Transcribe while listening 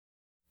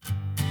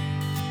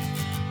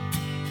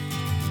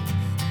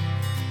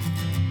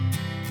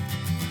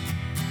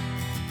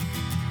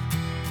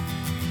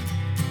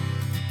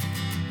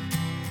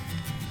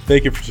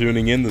Thank you for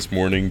tuning in this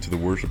morning to the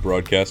worship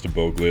broadcast of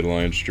Belle Glade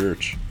Alliance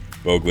Church.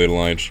 Belle Glade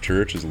Alliance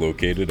Church is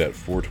located at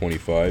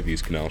 425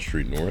 East Canal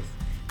Street North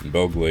in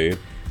Belle Glade,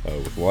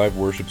 with live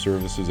worship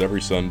services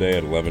every Sunday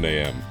at 11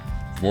 a.m.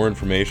 For more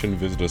information,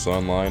 visit us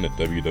online at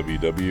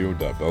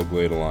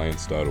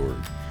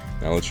www.belgladealliance.org.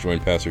 Now let's join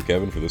Pastor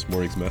Kevin for this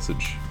morning's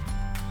message.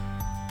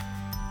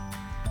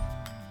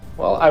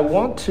 Well, I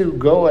want to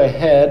go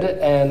ahead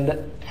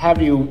and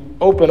have you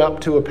open up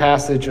to a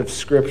passage of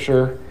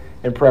Scripture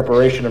in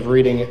preparation of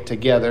reading it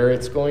together.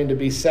 It's going to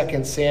be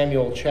 2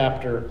 Samuel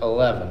chapter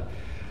 11.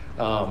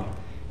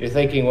 You're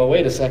thinking, well,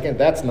 wait a second,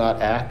 that's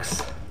not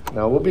Acts.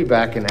 No, we'll be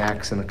back in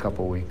Acts in a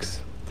couple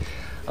weeks.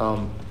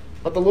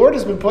 But the Lord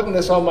has been putting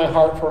this on my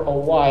heart for a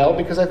while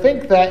because I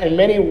think that in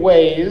many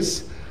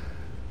ways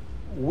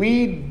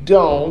we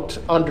don't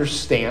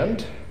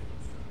understand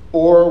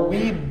or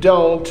we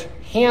don't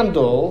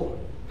handle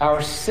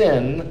our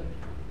sin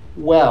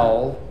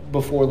well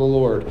before the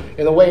Lord,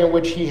 in the way in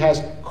which He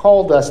has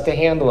called us to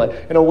handle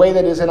it, in a way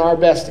that is in our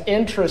best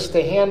interest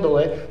to handle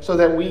it so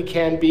that we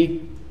can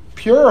be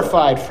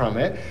purified from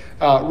it,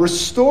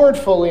 restored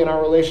fully in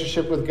our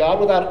relationship with God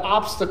without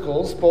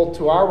obstacles, both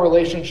to our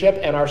relationship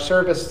and our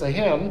service to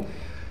Him,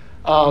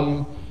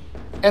 and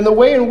the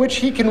way in which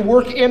He can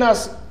work in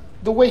us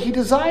the way He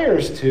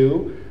desires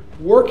to,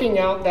 working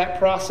out that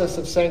process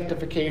of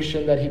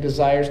sanctification that He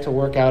desires to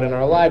work out in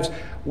our lives.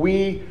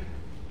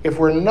 If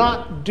we're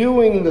not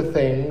doing the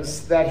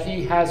things that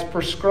He has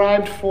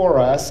prescribed for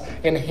us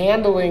in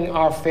handling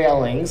our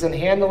failings, and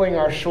handling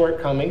our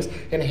shortcomings,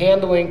 and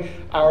handling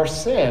our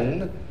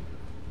sin,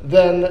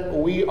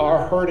 then we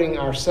are hurting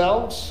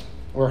ourselves,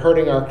 we're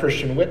hurting our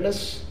Christian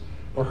witness,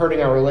 we're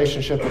hurting our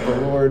relationship with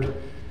the Lord,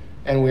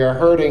 and we are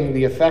hurting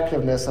the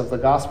effectiveness of the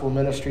gospel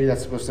ministry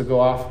that's supposed to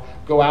go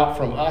out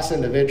from us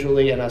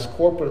individually and us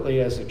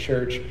corporately as a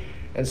church.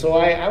 And so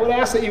I would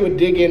ask that you would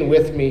dig in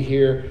with me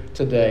here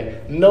today.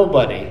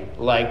 Nobody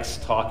likes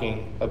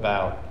talking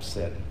about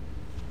sin.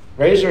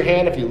 Raise your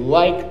hand if you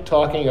like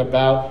talking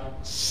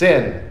about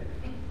sin.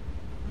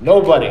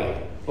 Nobody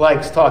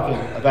likes talking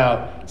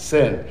about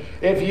sin.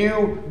 If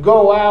you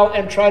go out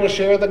and try to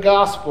share the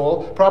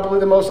gospel, probably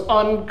the most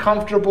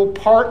uncomfortable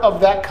part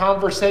of that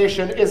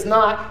conversation is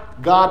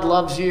not God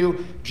loves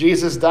you,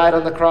 Jesus died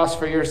on the cross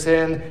for your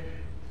sin,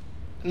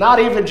 not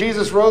even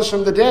Jesus rose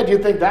from the dead.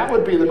 You'd think that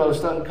would be the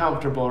most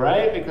uncomfortable,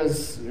 right?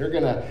 Because you're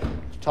going to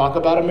talk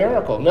about a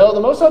miracle. No, the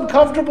most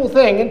uncomfortable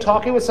thing in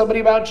talking with somebody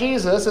about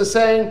Jesus is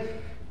saying,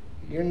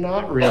 you're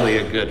not really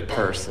a good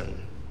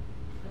person.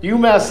 You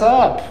mess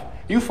up.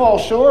 You fall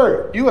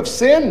short. You have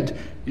sinned.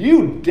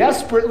 You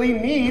desperately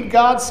need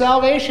God's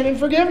salvation and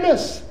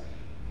forgiveness.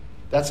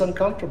 That's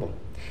uncomfortable.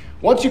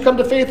 Once you come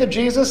to faith in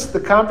Jesus,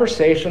 the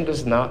conversation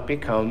does not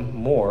become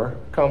more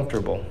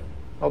comfortable,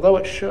 although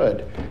it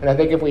should. And I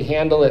think if we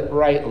handle it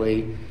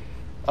rightly,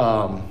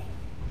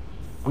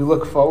 we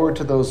look forward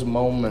to those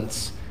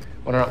moments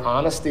when our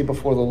honesty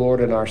before the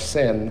Lord and our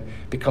sin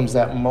becomes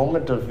that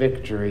moment of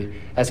victory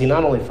as He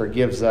not only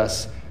forgives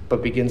us,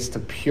 but begins to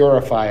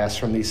purify us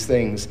from these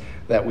things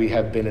that we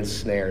have been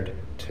ensnared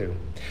to.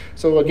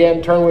 So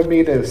again, turn with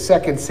me to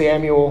 2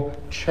 Samuel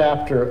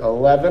chapter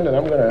 11, and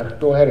I'm going to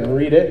go ahead and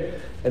read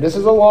it. And this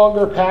is a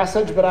longer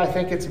passage, but I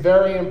think it's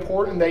very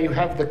important that you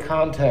have the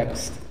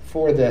context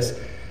for this.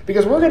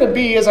 Because we're going to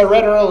be, as I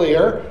read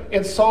earlier,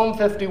 in Psalm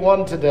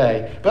 51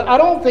 today. But I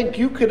don't think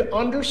you could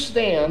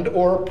understand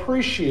or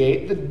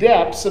appreciate the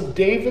depths of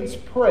David's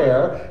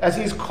prayer as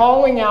he's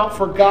calling out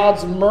for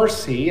God's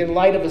mercy in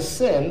light of his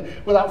sin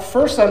without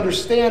first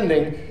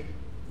understanding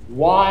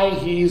why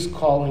he's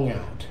calling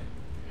out.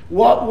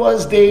 What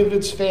was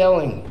David's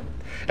failing?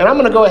 And I'm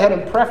going to go ahead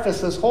and preface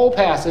this whole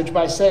passage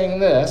by saying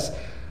this,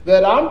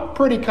 that I'm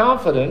pretty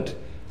confident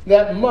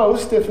that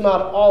most, if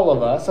not all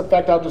of us, in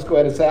fact, I'll just go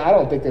ahead and say I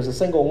don't think there's a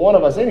single one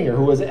of us in here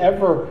who has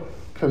ever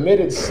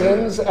committed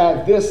sins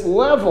at this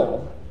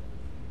level,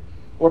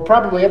 or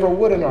probably ever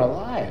would in our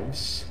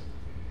lives.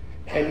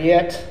 And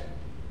yet,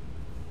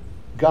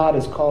 God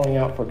is calling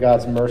out for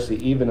God's mercy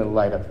even in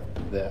light of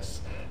this.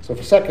 So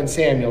for 2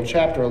 Samuel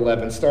chapter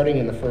 11, starting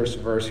in the first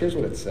verse, here's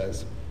what it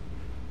says.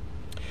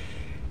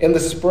 In the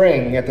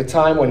spring, at the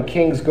time when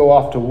kings go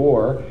off to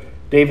war,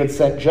 David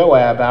sent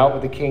Joab out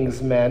with the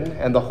king's men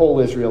and the whole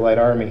Israelite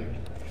army.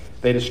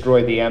 They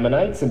destroyed the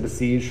Ammonites and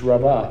besieged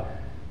Rabbah,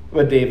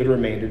 but David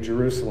remained in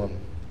Jerusalem.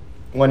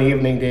 One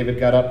evening, David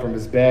got up from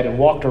his bed and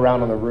walked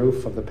around on the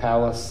roof of the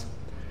palace.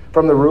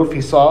 From the roof,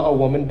 he saw a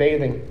woman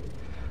bathing.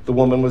 The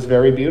woman was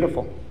very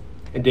beautiful,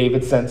 and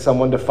David sent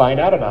someone to find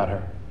out about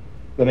her.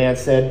 The man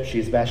said,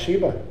 "She's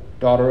Bathsheba,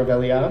 daughter of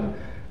Eliam,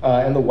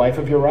 and the wife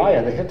of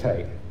Uriah the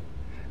Hittite."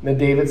 And then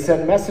David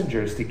sent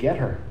messengers to get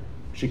her.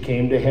 She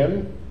came to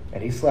him,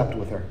 and he slept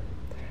with her.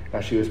 Now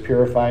she was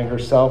purifying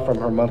herself from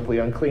her monthly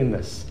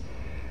uncleanness.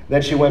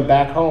 Then she went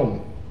back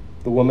home.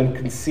 The woman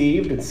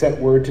conceived and sent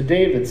word to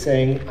David,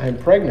 saying, "I am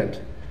pregnant."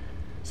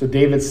 So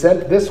David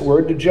sent this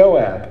word to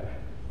Joab,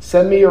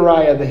 "Send me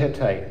Uriah the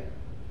Hittite."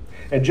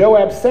 And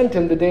Joab sent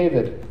him to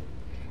David.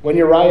 When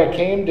Uriah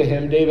came to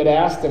him, David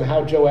asked him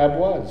how Joab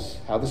was,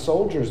 how the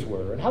soldiers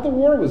were, and how the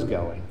war was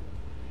going.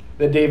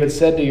 Then David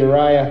said to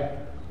Uriah,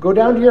 "Go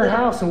down to your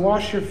house and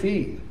wash your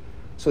feet."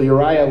 So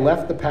Uriah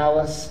left the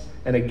palace,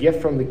 and a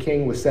gift from the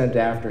king was sent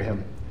after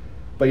him.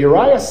 But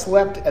Uriah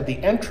slept at the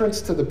entrance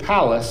to the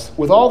palace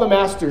with all the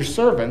master's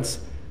servants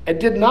and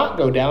did not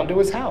go down to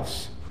his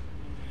house.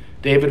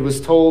 David was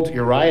told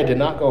Uriah did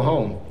not go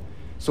home.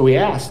 So he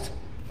asked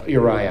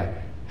Uriah,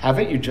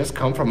 "Haven't you just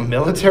come from a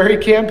military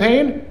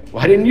campaign?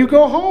 Why didn't you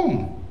go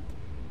home?"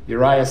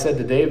 Uriah said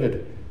to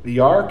David, The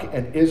ark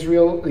and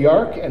Israel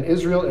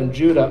and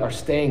Judah are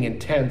staying in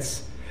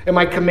tents, and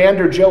my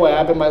commander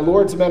Joab and my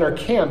Lord's men are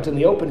camped in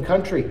the open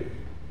country.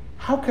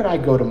 How could I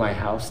go to my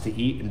house to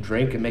eat and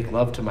drink and make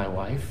love to my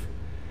wife?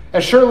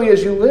 As surely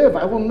as you live,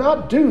 I will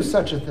not do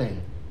such a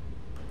thing."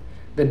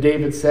 Then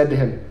David said to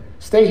him,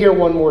 "Stay here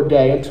one more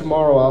day, and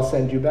tomorrow I'll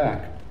send you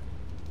back."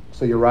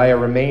 So Uriah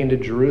remained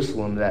in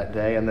Jerusalem that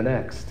day and the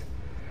next.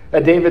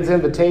 At David's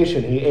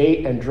invitation, he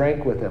ate and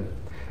drank with him,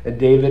 and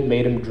David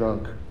made him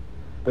drunk.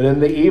 But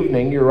in the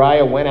evening,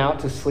 Uriah went out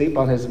to sleep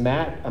on his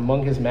mat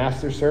among his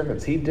master's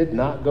servants. He did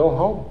not go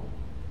home.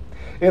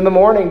 In the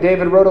morning,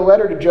 David wrote a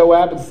letter to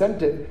Joab and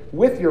sent it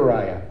with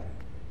Uriah.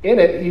 In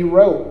it, he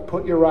wrote,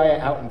 "Put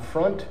Uriah out in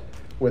front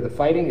where the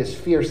fighting is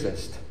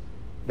fiercest,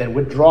 then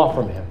withdraw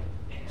from him,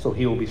 so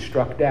he will be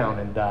struck down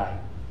and die."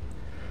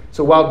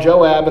 So while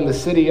Joab had the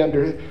city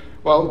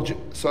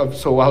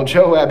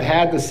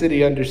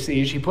under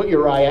siege, he put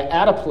Uriah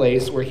at a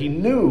place where he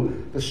knew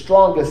the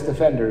strongest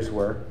defenders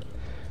were.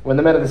 When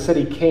the men of the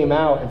city came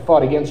out and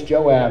fought against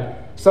Joab,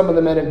 some of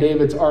the men in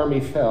David's army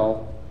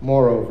fell.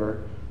 Moreover,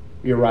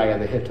 Uriah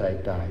the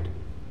Hittite died.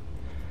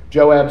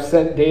 Joab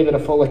sent David a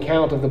full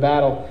account of the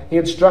battle. He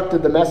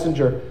instructed the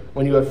messenger,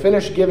 "When you have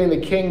finished giving the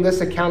king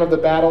this account of the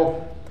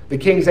battle, the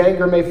king's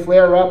anger may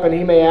flare up and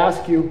he may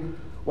ask you,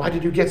 'Why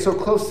did you get so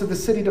close to the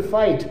city to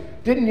fight?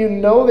 Didn't you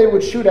know they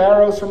would shoot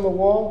arrows from the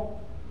wall?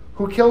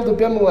 Who killed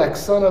Abimelech,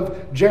 son of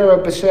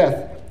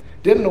Jerubbesheth?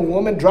 Didn't a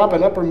woman drop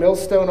an upper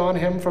millstone on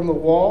him from the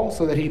wall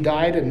so that he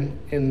died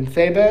in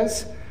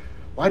Thebez?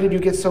 Why did you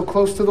get so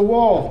close to the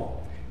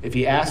wall?' If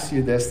he asks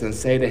you this, then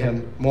say to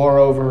him,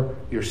 'Moreover,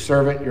 your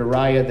servant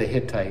Uriah the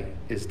Hittite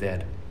is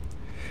dead.'"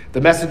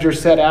 The messenger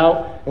set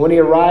out, and when he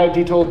arrived,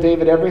 he told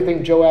David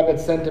everything Joab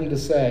had sent him to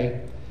say.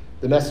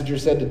 The messenger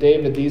said to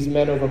David, "These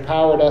men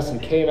overpowered us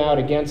and came out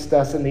against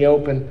us in the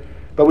open,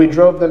 but we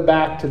drove them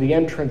back to the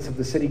entrance of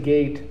the city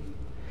gate.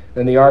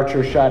 Then the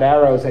archers shot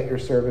arrows at your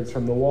servants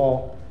from the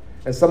wall,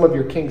 and some of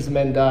your king's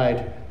men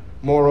died.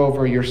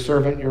 Moreover, your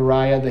servant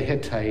Uriah the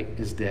Hittite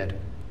is dead."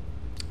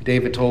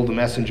 David told the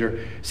messenger,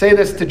 "Say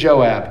this to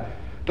Joab,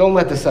 'Don't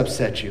let this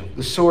upset you.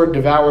 The sword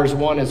devours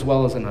one as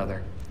well as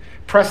another.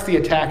 Press the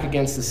attack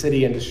against the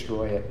city and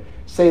destroy it.'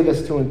 Say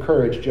this to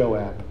encourage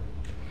Joab."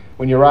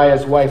 When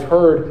Uriah's wife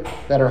heard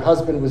that her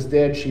husband was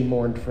dead, she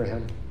mourned for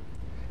him.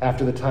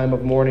 After the time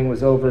of mourning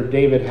was over,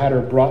 David had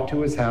her brought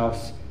to his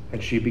house,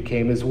 and she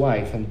became his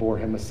wife and bore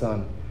him a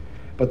son.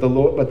 But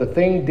the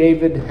thing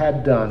David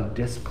had done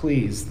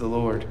displeased the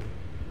Lord.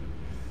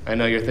 I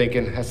know you're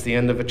thinking, that's the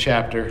end of a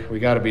chapter. We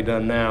got to be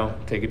done now.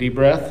 Take a deep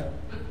breath.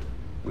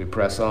 We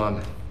press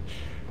on.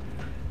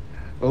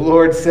 The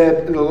Lord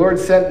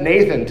sent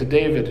Nathan to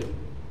David.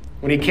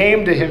 When he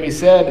came to him, he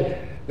said,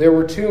 "There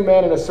were two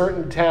men in a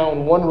certain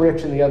town, one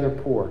rich and the other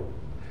poor.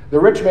 The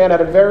rich man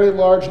had a very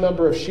large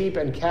number of sheep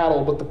and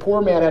cattle, but the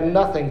poor man had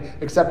nothing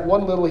except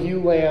one little ewe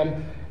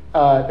lamb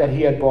that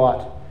he had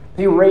bought.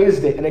 He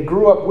raised it, and it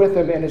grew up with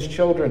him and his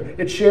children.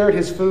 It shared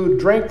his food,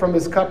 drank from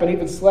his cup, and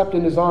even slept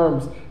in his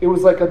arms. It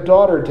was like a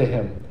daughter to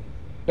him.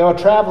 Now a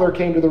traveler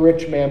came to the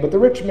rich man, but the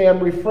rich man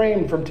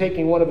refrained from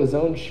taking one of his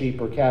own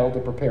sheep or cattle to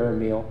prepare a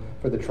meal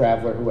for the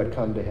traveler who had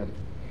come to him.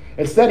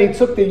 Instead, he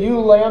took the ewe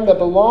lamb that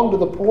belonged to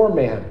the poor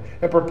man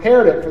and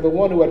prepared it for the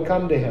one who had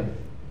come to him."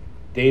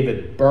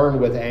 David burned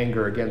with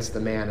anger against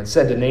the man and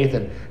said to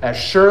Nathan, "As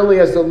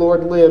surely as the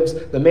Lord lives,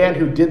 the man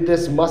who did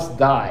this must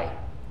die.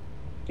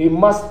 He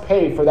must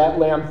pay for that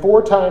lamb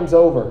 4 times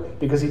over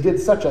because he did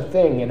such a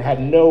thing and had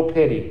no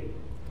pity."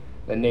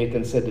 Then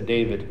Nathan said to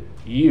David,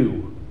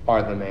 "You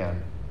are the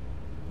man.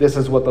 This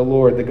is what the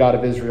Lord, the God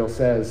of Israel,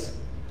 says.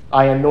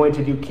 I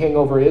anointed you king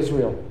over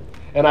Israel,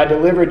 and I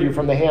delivered you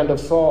from the hand of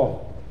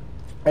Saul.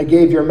 I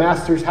gave your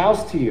master's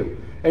house to you,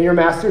 and your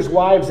master's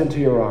wives into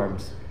your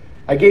arms.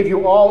 I gave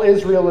you all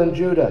Israel and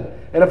Judah,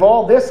 and if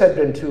all this had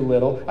been too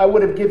little, I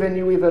would have given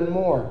you even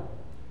more.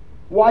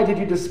 Why did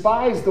you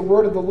despise the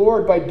word of the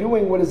Lord by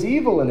doing what is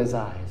evil in his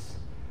eyes?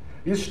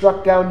 You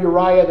struck down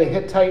Uriah the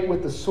Hittite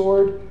with the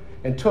sword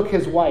and took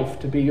his wife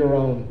to be your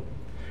own.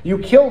 You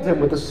killed him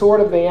with the sword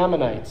of the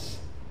Ammonites.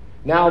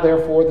 Now,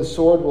 therefore, the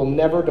sword will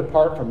never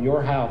depart from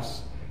your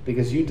house,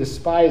 because you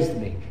despised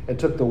me and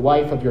took the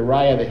wife of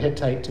Uriah the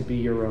Hittite to be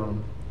your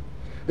own.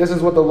 This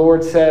is what the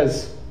Lord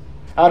says.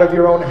 Out of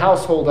your own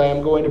household I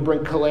am going to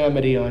bring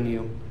calamity on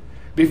you.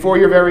 Before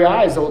your very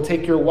eyes I will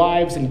take your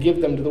wives and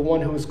give them to the one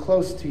who is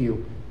close to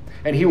you,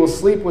 and he will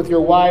sleep with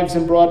your wives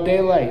in broad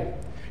daylight.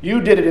 You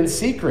did it in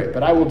secret,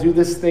 but I will do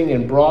this thing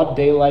in broad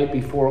daylight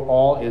before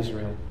all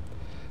Israel."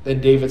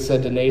 Then David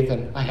said to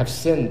Nathan, "I have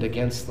sinned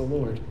against the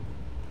Lord."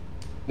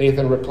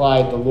 Nathan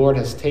replied, "The Lord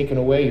has taken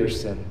away your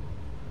sin.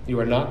 You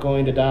are not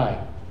going to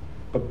die.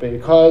 But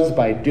because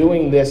by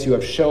doing this you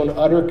have shown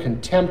utter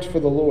contempt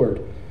for the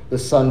Lord, the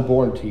son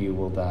born to you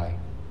will die."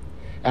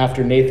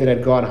 After Nathan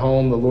had gone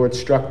home, the Lord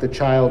struck the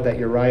child that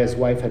Uriah's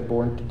wife had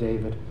borne to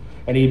David,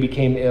 and he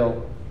became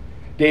ill.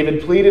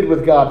 David pleaded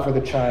with God for the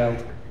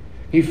child.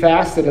 He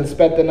fasted and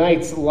spent the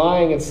nights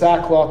lying in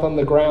sackcloth on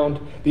the ground.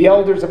 The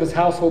elders of his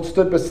household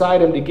stood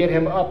beside him to get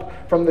him up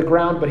from the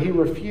ground, but he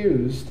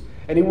refused,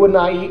 and he would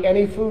not eat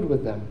any food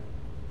with them.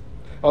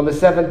 On the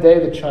seventh day,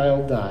 the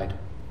child died.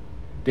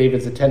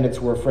 David's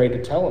attendants were afraid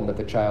to tell him that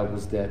the child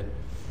was dead,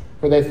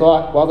 for they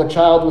thought, while the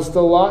child was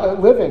still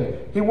living,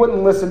 he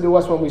wouldn't listen to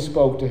us when we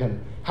spoke to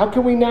him. How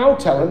can we now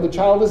tell him the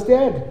child is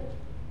dead?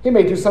 He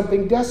may do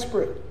something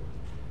desperate.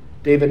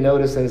 David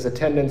noticed that his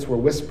attendants were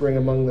whispering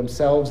among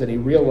themselves, and he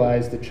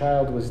realized the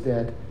child was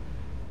dead.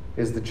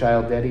 "Is the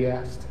child dead?" he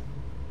asked.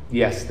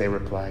 "Yes," they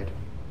replied.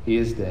 "He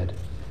is dead."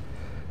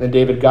 Then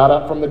David got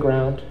up from the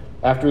ground.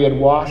 After he had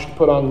washed,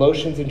 put on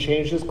lotions, and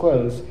changed his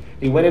clothes,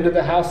 he went into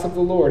the house of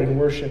the Lord and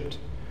worshipped.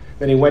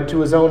 Then he went to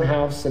his own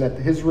house, and at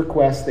his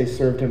request they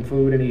served him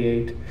food, and he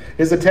ate.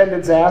 His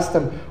attendants asked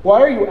him,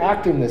 "Why are you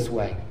acting this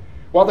way?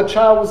 While the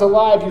child was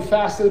alive, you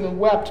fasted and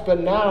wept,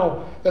 but now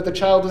that the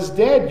child is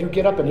dead, you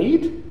get up and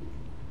eat?"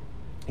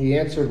 He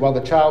answered, "While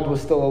the child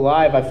was still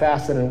alive, I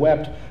fasted and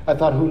wept. I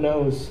thought, who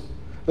knows?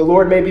 The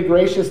Lord may be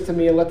gracious to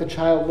me and let the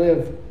child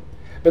live.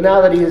 But now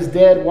that he is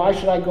dead, why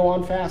should I go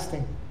on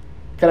fasting?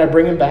 Can I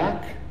bring him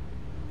back?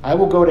 I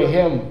will go to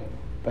him,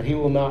 but he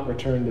will not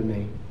return to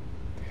me."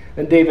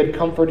 Then David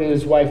comforted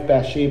his wife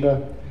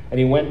Bathsheba, and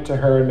he went to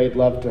her and made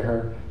love to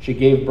her. She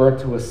gave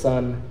birth to a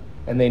son,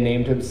 and they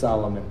named him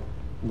Solomon.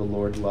 And the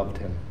Lord loved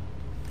him.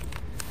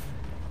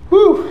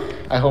 Whew!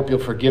 I hope you'll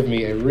forgive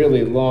me a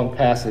really long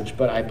passage,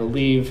 but I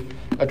believe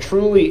a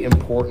truly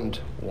important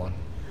one,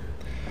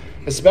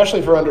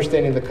 especially for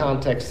understanding the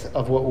context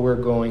of what we're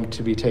going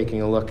to be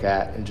taking a look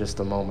at in just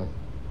a moment.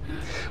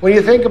 When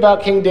you think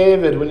about King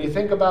David, when you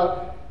think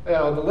about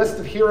the list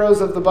of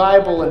heroes of the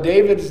Bible, and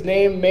David's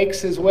name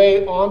makes his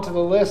way onto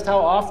the list, how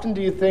often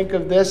do you think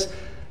of this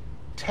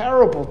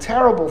terrible,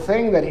 terrible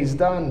thing that he's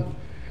done?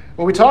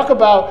 When we talk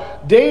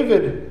about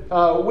David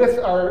with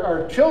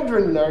our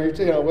children,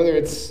 whether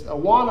it's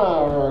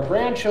Awana or our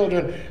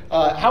grandchildren,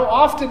 how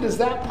often does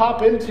that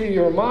pop into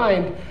your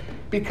mind?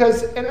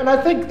 Because, and I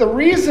think the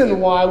reason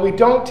why we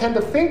don't tend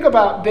to think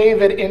about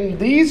David in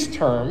these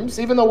terms,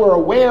 even though we're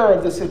aware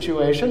of the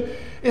situation,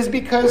 is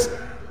because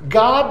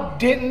God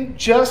didn't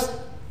just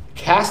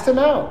cast him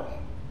out.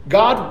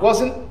 God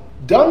wasn't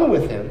done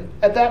with him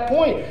at that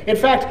point. In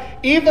fact,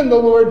 even the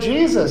Lord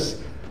Jesus,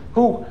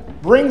 who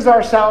brings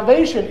our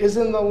salvation, is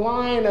in the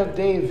line of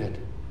David.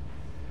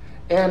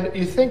 And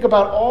you think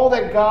about all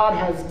that God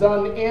has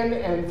done in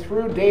and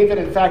through David.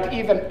 In fact,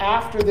 even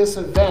after this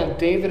event,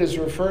 David is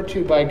referred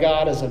to by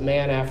God as a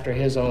man after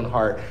his own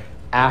heart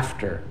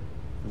after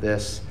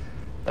this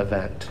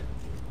event.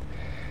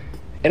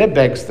 And it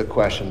begs the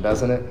question,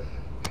 doesn't it?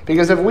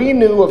 Because if we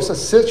knew of a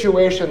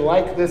situation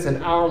like this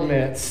in our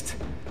midst,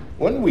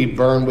 wouldn't we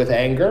burn with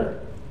anger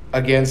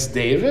against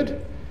David?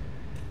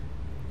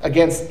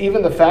 Against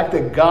even the fact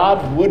that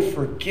God would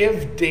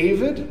forgive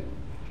David?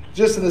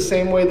 Just in the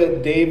same way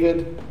that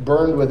David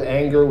burned with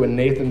anger when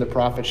Nathan the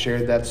prophet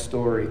shared that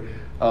story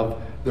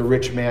of the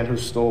rich man who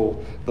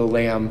stole the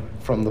lamb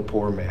from the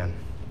poor man.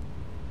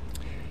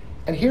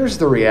 And here's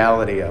the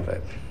reality of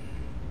it.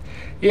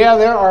 Yeah,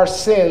 there are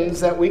sins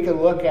that we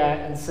can look at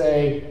and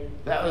say,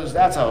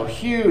 that's a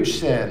huge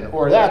sin,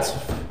 or that's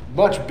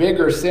much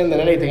bigger sin than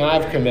anything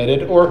I've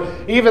committed, or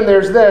even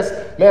there's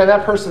this, man,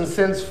 that person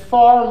sins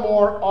far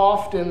more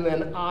often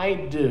than I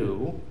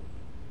do.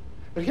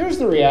 But here's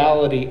the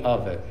reality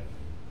of it,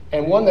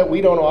 and one that we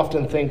don't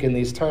often think in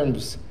these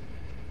terms,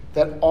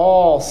 that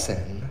all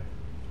sin,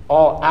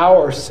 all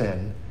our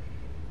sin,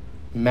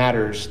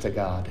 matters to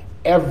God.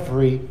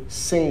 Every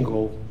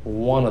single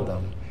one of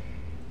them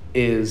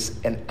is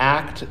an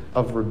act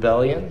of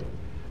rebellion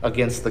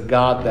against the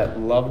God that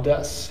loved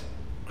us,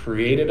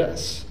 created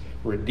us,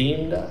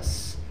 redeemed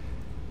us,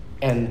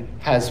 and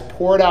has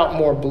poured out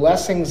more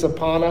blessings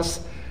upon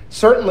us,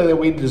 certainly than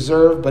we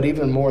deserve, but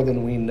even more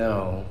than we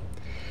know.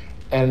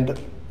 And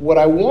what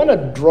I want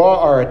to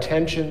draw our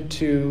attention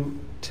to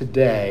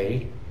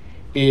today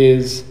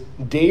is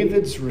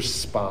David's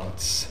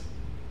response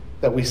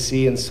that we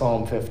see in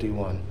Psalm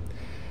 51.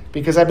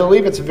 Because I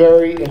believe it's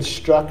very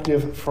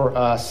instructive for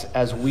us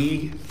as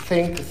we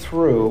think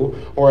through,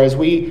 or as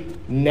we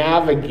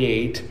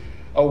navigate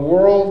a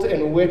world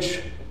in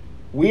which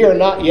we are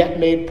not yet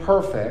made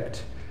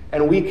perfect,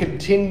 and we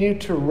continue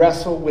to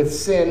wrestle with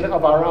sin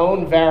of our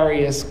own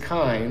various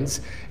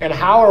kinds. And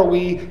how are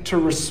we to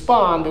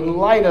respond in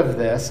light of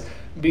this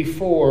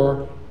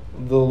before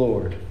the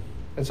Lord?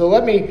 And so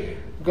let me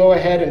go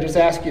ahead and just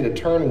ask you to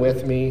turn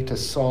with me to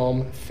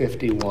Psalm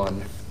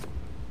 51.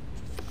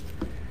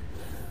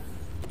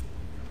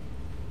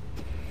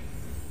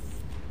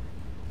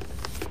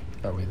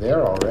 Are we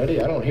there already?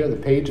 I don't hear the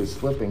pages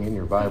flipping in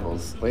your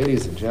Bibles.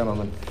 Ladies and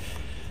gentlemen,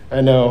 I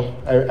know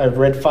I've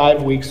read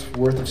 5 weeks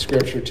worth of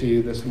scripture to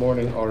you this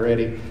morning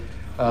already.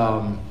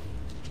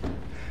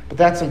 But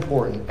that's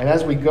important. And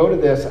as we go to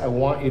this, I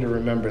want you to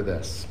remember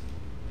this.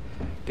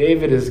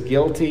 David is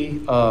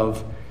guilty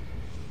of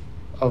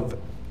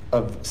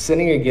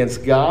sinning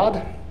against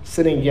God,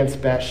 sinning against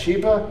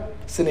Bathsheba,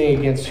 sinning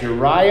against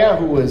Uriah,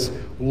 who was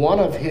one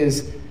of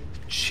his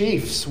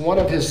chiefs, one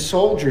of his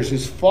soldiers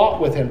who's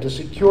fought with him to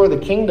secure the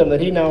kingdom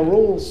that he now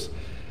rules.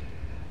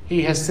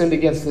 He has sinned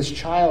against this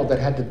child that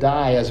had to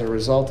die as a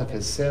result of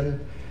his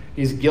sin.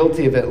 He's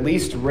guilty of at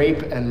least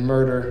rape and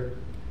murder.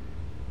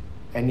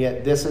 And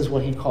yet this is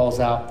what he calls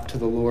out to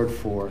the Lord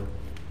for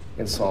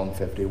in Psalm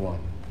 51.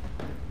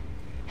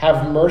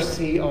 Have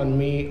mercy on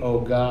me, O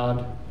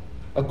God,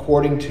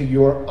 according to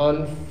your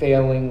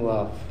unfailing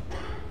love.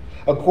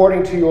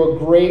 According to your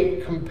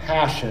great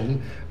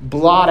compassion,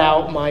 blot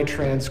out my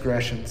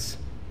transgressions.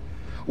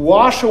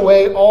 Wash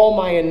away all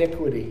my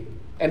iniquity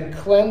and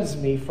cleanse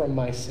me from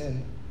my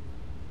sin.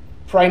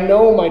 For I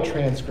know my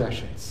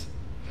transgressions,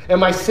 and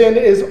my sin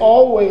is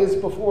always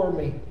before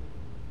me.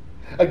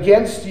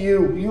 Against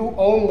you, you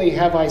only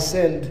have I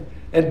sinned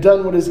and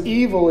done what is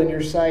evil in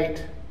your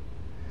sight.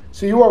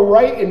 So you are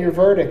right in your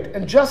verdict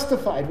and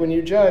justified when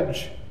you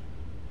judge.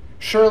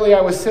 Surely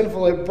I was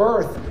sinful at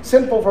birth,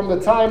 sinful from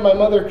the time my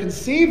mother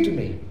conceived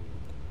me.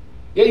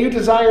 Yet you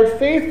desired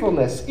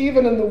faithfulness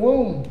even in the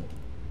womb.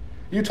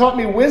 You taught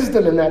me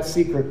wisdom in that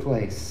secret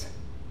place.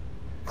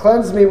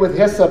 Cleanse me with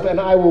hyssop, and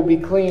I will be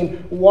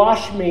clean.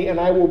 Wash me, and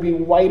I will be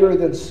whiter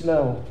than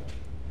snow.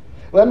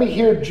 Let me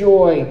hear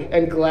joy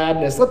and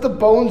gladness. Let the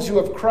bones you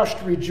have crushed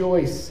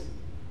rejoice.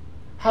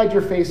 Hide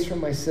your face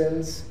from my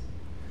sins,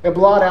 and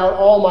blot out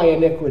all my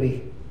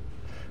iniquity.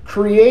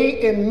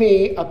 Create in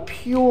me a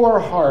pure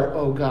heart,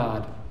 O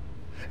God,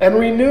 and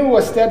renew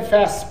a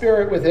steadfast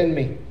spirit within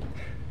me.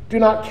 Do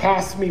not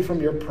cast me from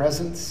your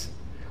presence,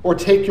 or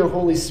take your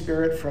Holy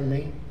Spirit from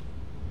me.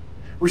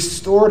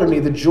 Restore to me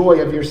the joy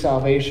of your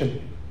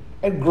salvation,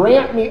 and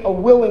grant me a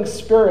willing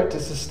spirit to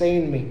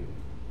sustain me.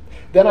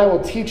 Then I will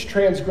teach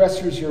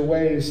transgressors your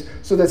ways,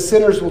 so that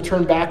sinners will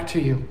turn back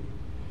to you.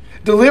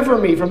 Deliver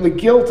me from the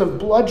guilt of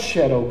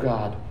bloodshed, O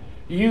God,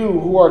 you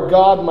who are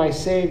God my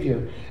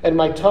Savior, and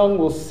my tongue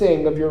will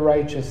sing of your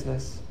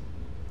righteousness.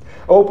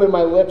 Open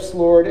my lips,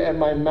 Lord, and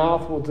my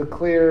mouth will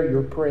declare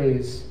your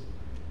praise.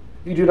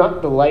 You do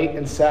not delight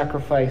in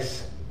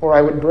sacrifice, or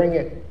I would bring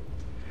it.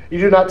 You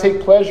do not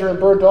take pleasure in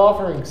burnt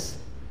offerings.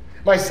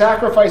 My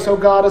sacrifice, O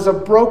God, is a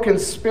broken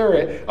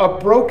spirit, a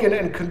broken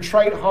and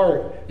contrite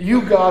heart.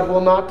 You, God, will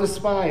not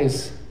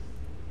despise.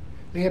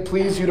 May it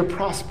please you to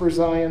prosper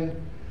Zion,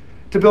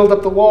 to build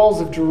up the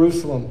walls of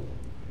Jerusalem.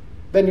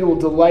 Then you will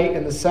delight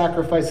in the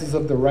sacrifices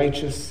of the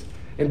righteous,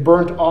 in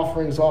burnt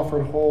offerings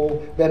offered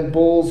whole. Then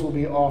bulls will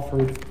be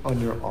offered on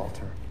your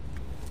altar.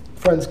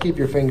 Friends, keep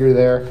your finger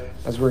there,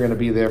 as we're going to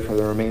be there for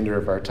the remainder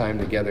of our time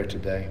together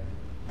today.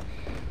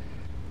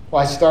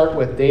 Well, I start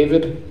with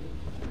David.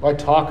 I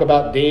talk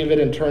about David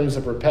in terms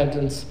of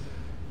repentance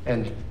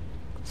and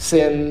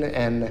sin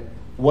and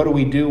what do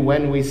we do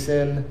when we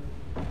sin,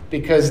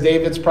 because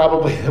David's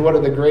probably one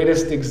of the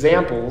greatest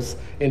examples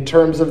in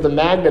terms of the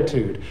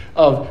magnitude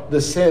of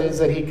the sins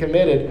that he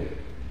committed.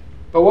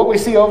 But what we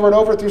see over and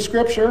over through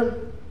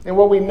Scripture and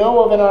what we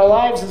know of in our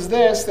lives is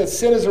this, that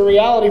sin is a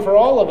reality for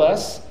all of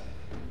us,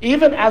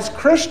 even as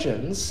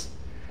Christians,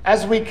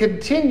 as we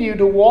continue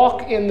to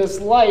walk in this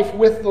life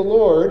with the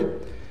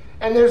Lord.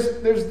 And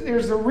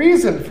there's a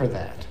reason for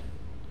that.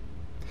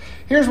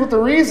 Here's what the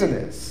reason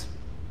is.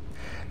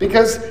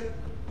 Because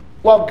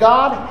while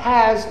God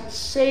has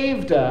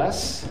saved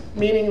us,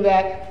 meaning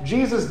that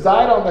Jesus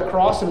died on the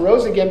cross and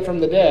rose again from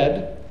the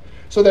dead,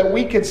 so that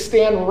we could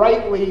stand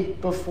rightly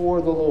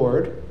before the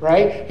Lord,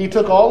 right? He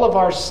took all of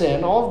our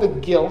sin, all of the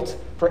guilt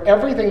for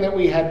everything that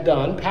we had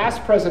done,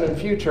 past, present, and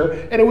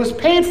future, and it was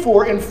paid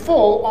for in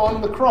full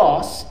on the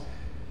cross.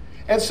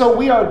 And so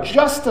we are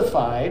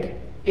justified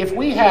if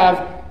we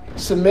have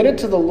submitted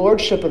to the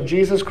lordship of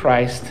Jesus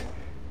Christ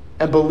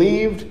and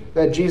believed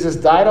that Jesus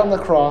died on the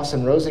cross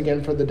and rose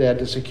again from the dead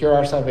to secure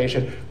our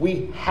salvation.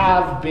 We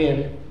have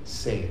been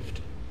saved.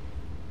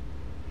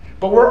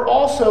 But we're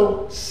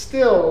also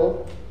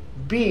still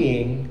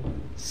being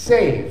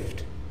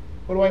saved.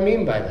 What do I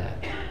mean by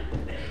that?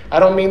 I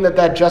don't mean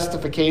that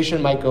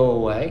justification might go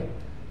away.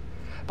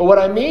 But what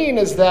I mean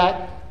is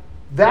that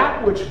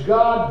which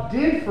God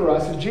did for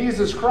us in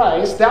Jesus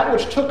Christ, that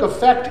which took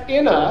effect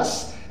in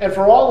us, and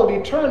for all of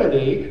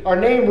eternity, our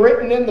name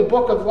written in the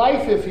book of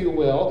life, if you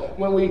will,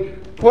 when we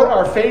put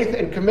our faith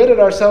and committed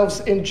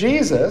ourselves in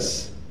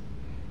Jesus,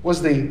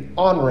 was the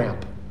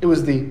on-ramp. It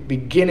was the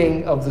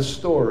beginning of the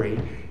story.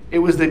 It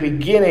was the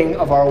beginning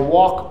of our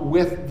walk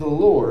with the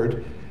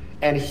Lord,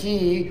 and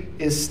He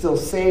is still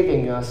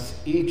saving us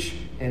each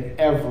and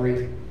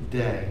every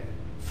day.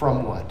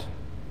 From what?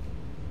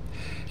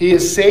 He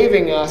is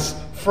saving us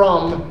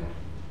from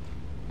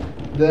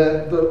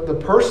the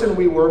person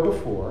we were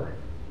before,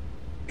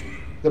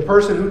 the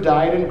person who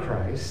died in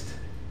Christ,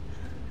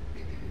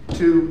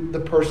 to the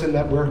person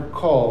that we're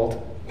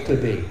called to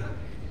be.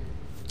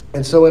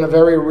 And so in a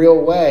very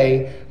real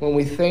way, when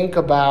we think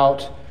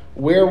about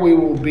where we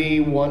will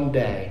be one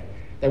day,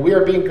 that we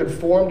are being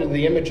conformed to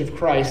the image of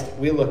Christ,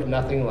 we look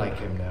nothing like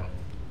him now.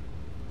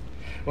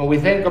 When we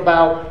think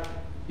about,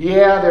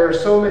 there are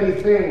so many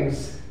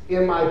things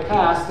in my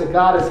past that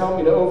God has helped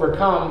me to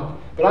overcome,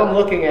 but I'm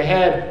looking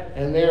ahead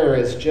and there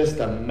is just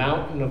a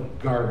mountain of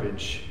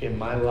garbage in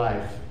my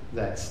life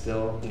that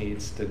still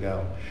needs to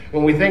go.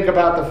 When we think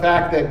about the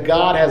fact that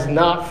God has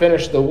not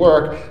finished the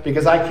work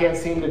because I can't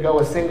seem to go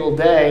a single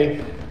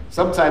day,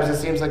 sometimes it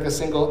seems like a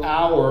single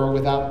hour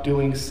without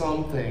doing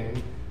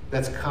something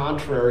that's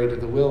contrary to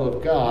the will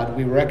of God,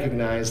 we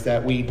recognize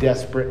that we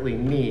desperately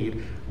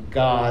need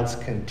God's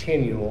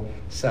continual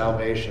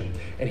salvation.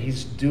 And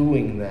he's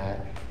doing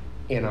that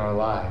in our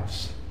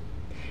lives.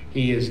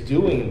 He is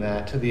doing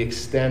that to the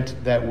extent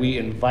that we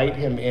invite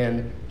him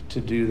in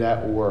to do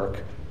that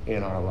work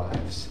in our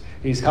lives.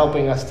 He's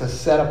helping us to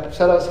set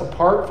us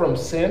apart from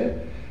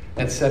sin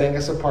and setting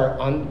us apart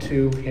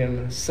unto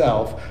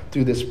himself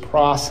through this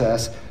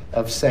process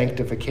of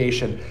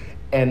sanctification.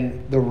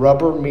 And the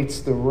rubber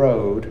meets the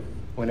road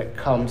when it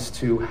comes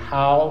to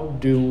how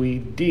do we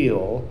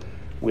deal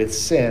with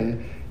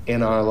sin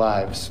in our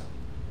lives.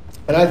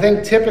 And I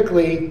think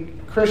typically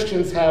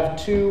Christians have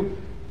two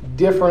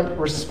different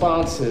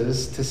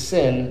responses to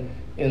sin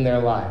in their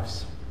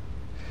lives.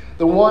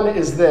 The one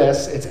is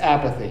this, it's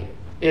apathy.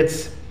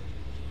 It's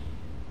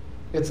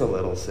a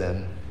little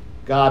sin.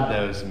 God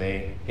knows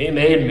me. He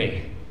made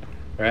me,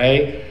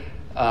 right?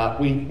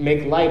 We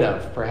make light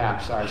of,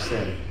 perhaps, our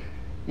sin.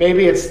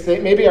 Maybe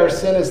our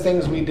sin is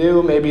things we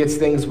do. Maybe it's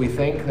things we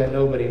think that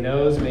nobody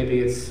knows. Maybe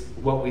it's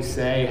what we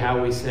say,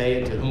 how we say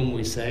it, to whom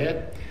we say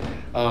it.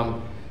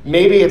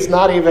 Maybe it's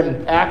not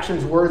even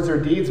actions, words, or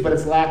deeds, but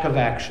it's lack of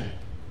action.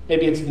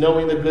 Maybe it's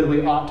knowing the good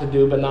we ought to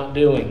do, but not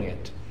doing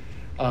it.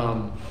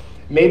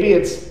 Maybe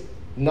it's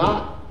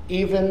not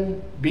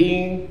even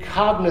being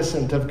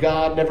cognizant of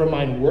God, never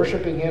mind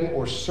worshiping him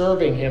or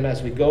serving him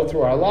as we go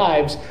through our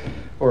lives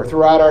or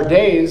throughout our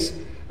days.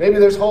 Maybe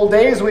there's whole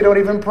days we don't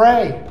even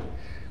pray.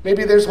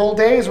 Maybe there's whole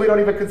days we don't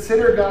even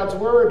consider God's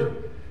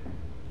word.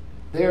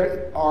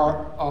 There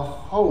are a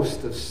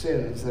host of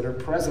sins that are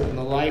present in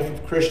the life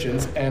of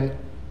Christians, and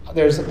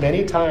there's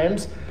many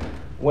times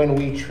when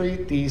we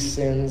treat these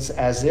sins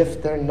as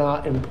if they're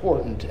not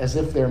important, as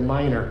if they're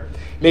minor.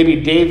 Maybe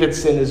David's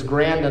sin is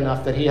grand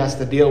enough that he has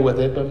to deal with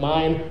it, but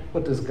mine,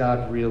 what does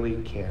God really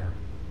care?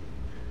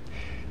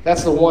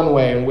 That's the one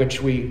way in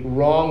which we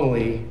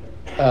wrongly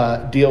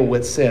deal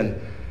with sin.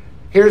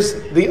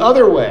 Here's the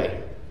other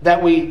way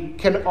that we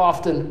can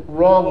often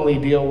wrongly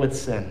deal with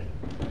sin.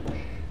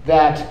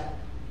 That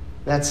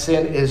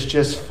sin is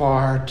just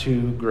far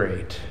too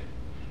great.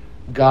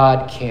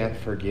 God can't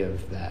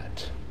forgive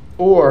that.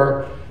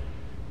 Or,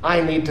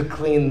 I need to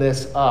clean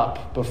this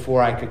up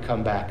before I could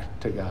come back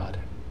to God.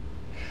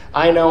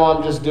 I know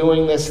I'm just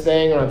doing this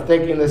thing, or I'm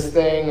thinking this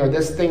thing, or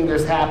this thing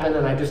just happened,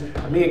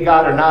 and me and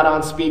God are not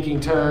on speaking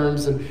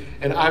terms,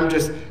 and I'm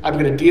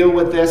going to deal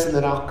with this, and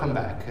then I'll come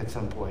back at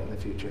some point in the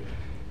future.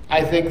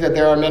 I think that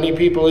there are many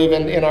people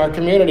even in our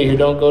community who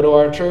don't go to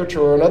our church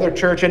or another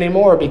church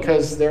anymore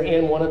because they're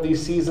in one of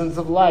these seasons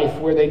of life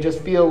where they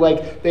just feel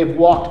like they've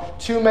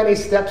walked too many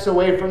steps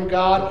away from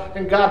God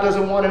and God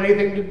doesn't want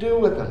anything to do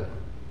with them.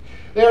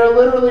 There are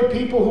literally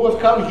people who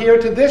have come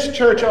here to this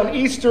church on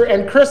Easter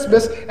and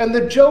Christmas, and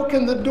the joke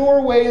in the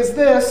doorway is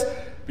this: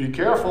 be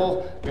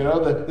careful,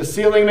 the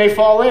ceiling may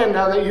fall in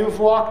now that you've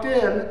walked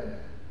in,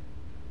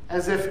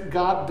 as if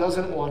God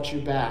doesn't want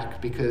you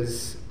back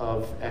because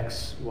of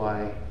X,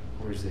 Y,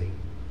 or Z.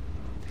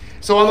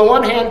 So on the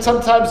one hand,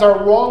 sometimes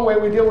our wrong way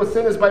we deal with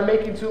sin is by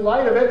making too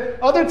light of it.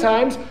 Other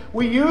times,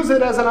 we use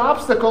it as an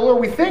obstacle, or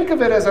we think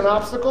of it as an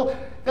obstacle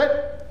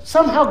that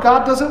somehow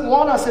God doesn't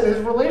want us in his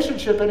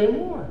relationship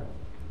anymore.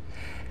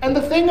 And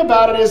the thing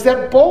about it is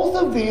that both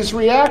of these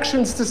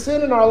reactions to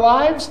sin in our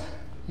lives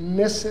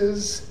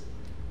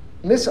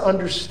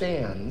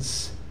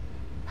misunderstands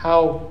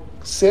how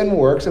sin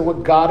works and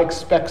what God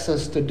expects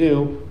us to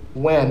do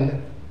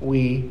when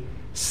we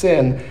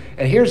sin.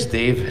 And here's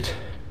David.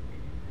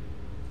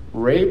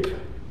 Rape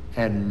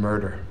and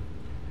murder.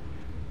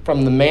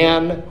 From the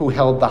man who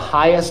held the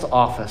highest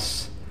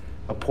office,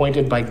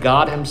 appointed by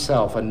God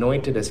himself,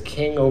 anointed as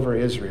king over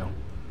Israel.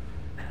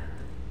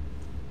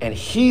 And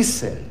he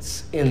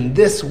sins in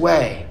this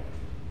way.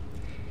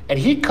 And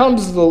he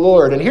comes to the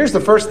Lord. And here's the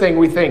first thing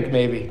we think,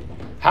 maybe.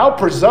 How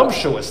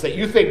presumptuous that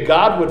you think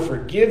God would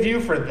forgive you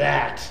for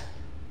that.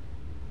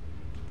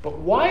 But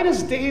why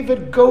does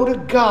David go to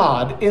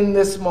God in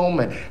this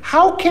moment?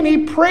 How can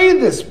he pray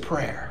this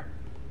prayer?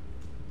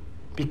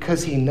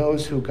 Because he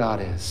knows who God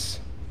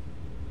is.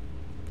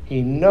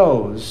 He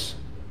knows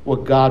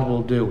what God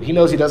will do. He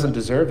knows he doesn't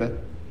deserve it.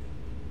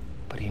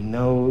 But he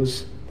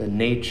knows the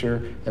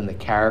nature and the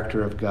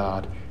character of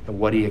God and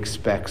what he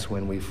expects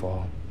when we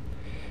fall.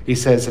 He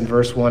says in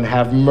verse 1,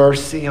 "Have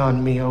mercy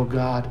on me, O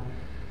God,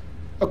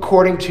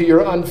 according to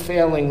your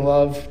unfailing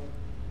love,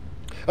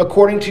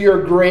 according to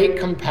your great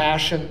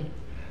compassion.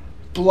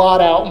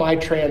 Blot out my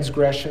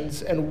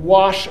transgressions and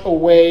wash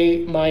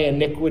away my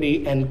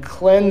iniquity and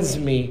cleanse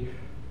me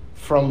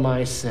from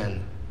my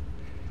sin."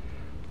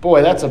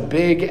 Boy, that's a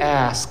big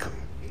ask.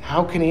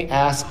 How can he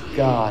ask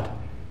God?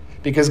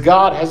 Because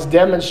God has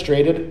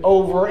demonstrated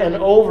over and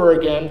over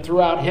again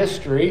throughout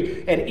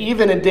history, and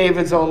even in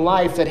David's own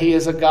life, that he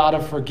is a God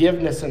of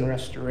forgiveness and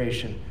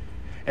restoration.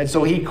 And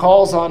so he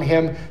calls on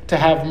him to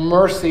have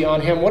mercy on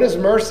him. What is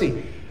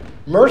mercy?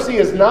 Mercy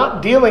is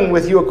not dealing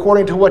with you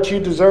according to what you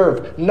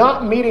deserve,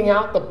 not meting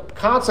out the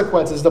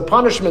consequences, the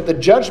punishment, the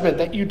judgment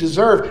that you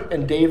deserve.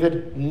 And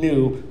David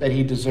knew that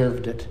he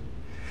deserved it.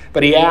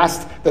 But he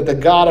asked that the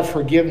God of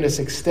forgiveness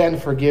extend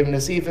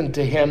forgiveness even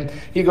to him.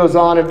 He goes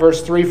on in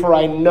verse 3, "For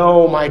I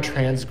know my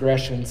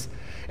transgressions,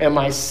 and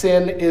my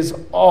sin is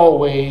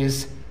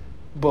always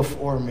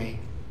before me."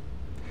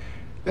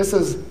 This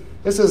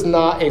is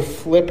not a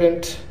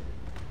flippant,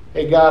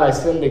 "Hey God, I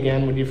sinned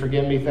again. Would you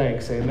forgive me?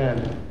 Thanks.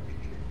 Amen."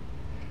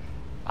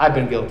 I've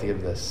been guilty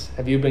of this.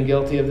 Have you been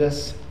guilty of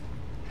this?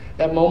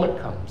 That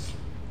moment comes.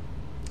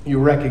 You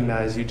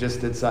recognize you just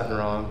did something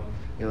wrong.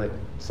 You're like,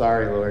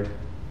 "Sorry, Lord."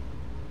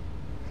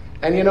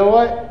 And you know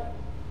what?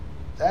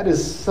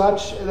 That's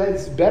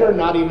better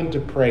not even to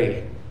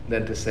pray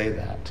than to say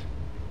that.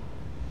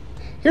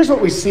 Here's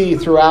what we see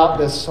throughout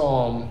this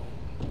psalm,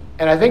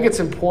 and I think it's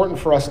important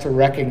for us to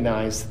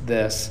recognize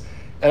this.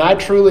 And I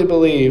truly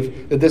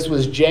believe that this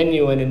was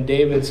genuine in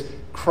David's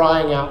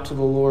crying out to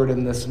the Lord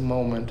in this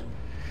moment.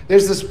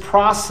 There's this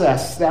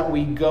process that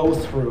we go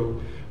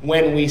through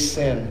when we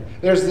sin.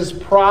 There's this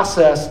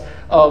process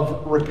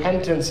of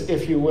repentance,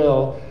 if you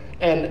will,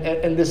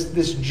 and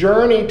this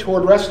journey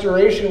toward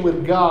restoration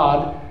with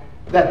God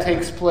that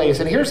takes place.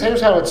 And here's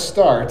how it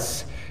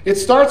starts. It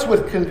starts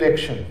with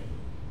conviction.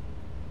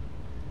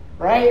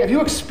 Right? Have you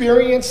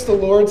experienced the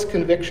Lord's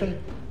conviction?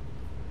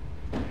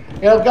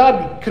 You know,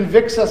 God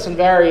convicts us in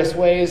various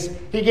ways.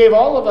 He gave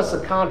all of us a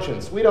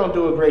conscience. We don't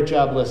do a great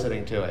job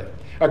listening to it.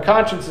 Our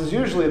conscience is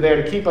usually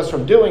there to keep us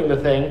from doing the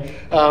thing,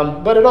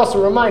 but it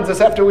also reminds us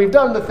after we've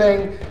done the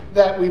thing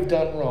that we've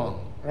done wrong.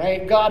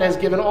 Right? God has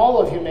given all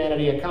of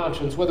humanity a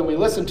conscience, whether we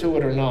listen to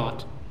it or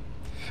not.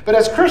 But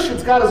as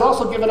Christians, God has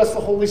also given us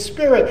the Holy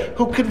Spirit,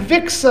 who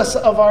convicts us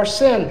of our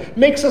sin,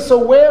 makes us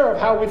aware of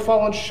how we've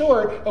fallen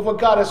short of what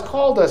God has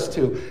called us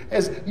to,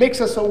 makes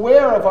us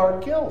aware of our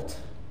guilt.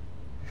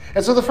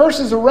 And so the first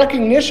is a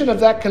recognition of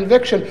that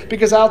conviction,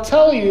 because I'll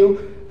tell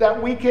you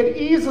that we can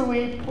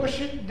easily push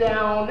it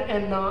down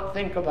and not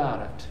think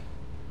about it.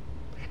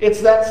 It's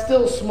that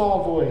still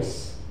small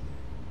voice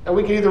that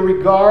we can either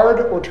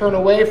regard or turn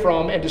away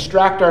from and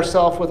distract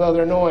ourselves with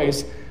other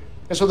noise.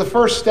 And so the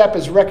first step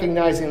is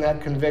recognizing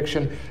that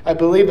conviction. I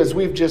believe, as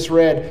we've just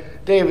read,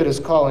 David is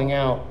calling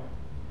out.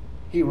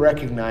 He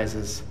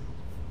recognizes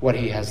what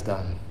he has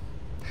done.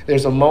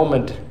 There's a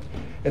moment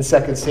in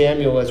 2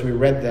 Samuel, as we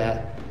read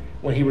that,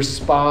 when he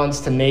responds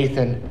to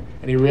Nathan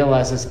and he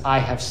realizes, "I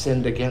have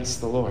sinned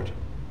against the Lord."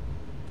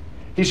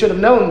 He should have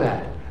known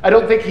that. I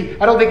don't think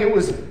it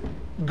was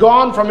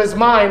gone from his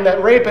mind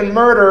that rape and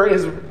murder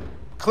is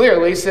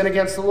clearly sin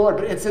against the Lord.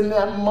 But it's in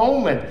that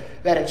moment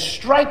that it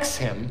strikes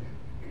him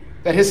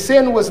that his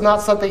sin was not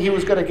something he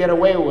was going to get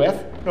away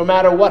with, no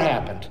matter what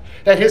happened.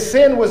 That his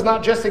sin was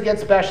not just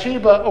against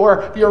Bathsheba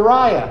or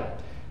Uriah.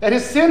 That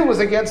his sin was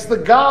against the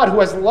God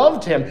who has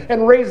loved him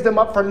and raised him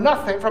up from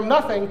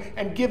nothing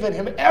and given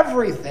him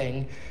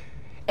everything.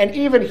 And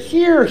even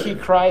here he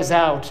cries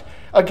out,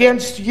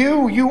 "Against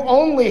you, you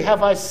only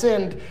have I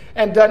sinned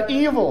and done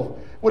evil.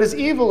 What is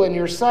evil in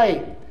your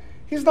sight?"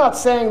 He's not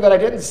saying that I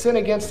didn't sin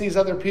against these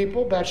other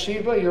people,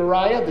 Bathsheba,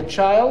 Uriah, the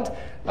child,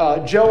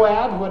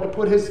 Joab, who had to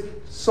put his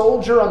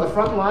soldier on the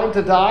front line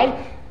to die.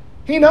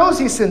 He knows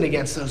he sinned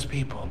against those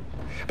people.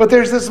 But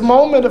there's this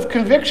moment of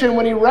conviction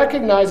when he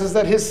recognizes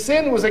that his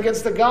sin was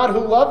against the God who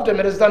loved him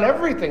and has done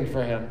everything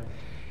for him.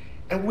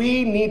 And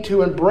we need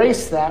to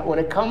embrace that when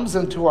it comes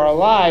into our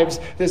lives,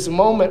 this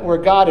moment where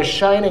God is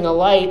shining a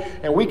light,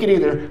 and we can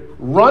either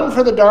run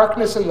for the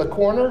darkness in the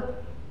corner,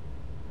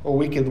 or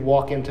we could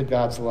walk into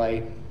God's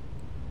light.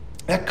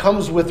 That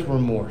comes with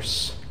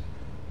remorse.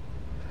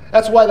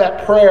 That's why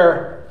that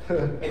prayer, I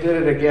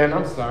did it again,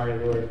 I'm sorry,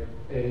 Lord,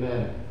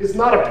 amen. It's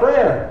not a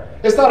prayer.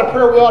 It's not a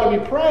prayer we ought to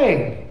be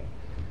praying.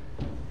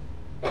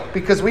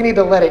 Because we need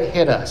to let it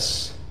hit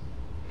us.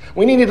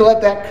 We need to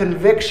let that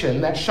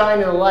conviction, that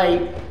shining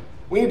light,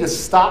 we need to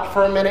stop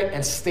for a minute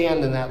and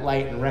stand in that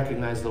light and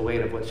recognize the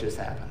weight of what's just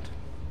happened.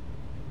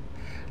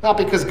 Not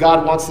because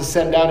God wants to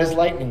send down his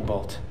lightning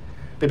bolt,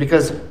 but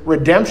because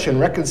redemption,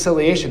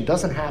 reconciliation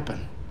doesn't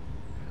happen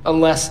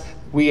unless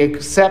we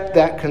accept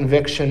that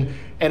conviction,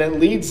 and it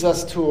leads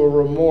us to a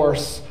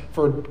remorse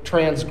for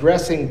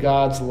transgressing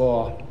God's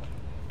law,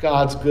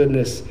 God's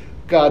goodness,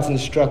 God's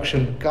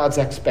instruction, God's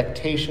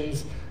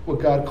expectations, what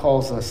God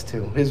calls us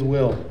to, his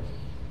will.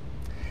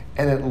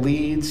 And it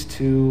leads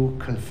to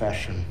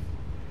confession.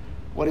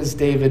 What is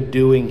David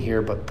doing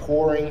here but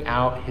pouring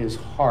out his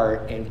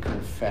heart in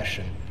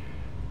confession?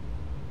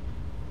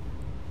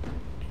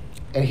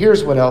 And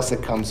here's what else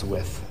it comes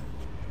with: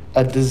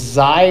 a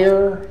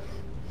desire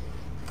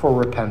for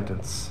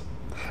repentance.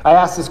 I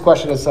asked this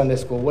question in Sunday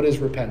school: what is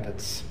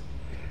repentance?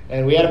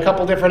 And we had a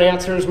couple different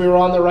answers. We were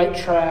on the right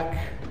track.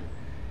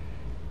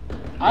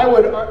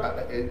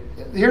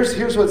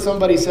 Here's what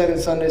somebody said in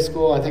Sunday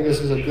school. I think this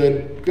is a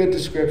good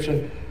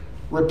description.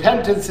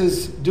 Repentance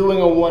is doing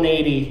a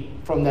 180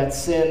 from that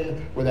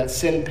sin or that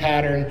sin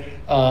pattern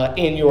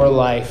in your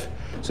life.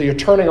 So you're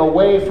turning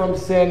away from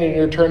sin and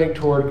you're turning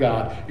toward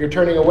God. You're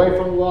turning away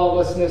from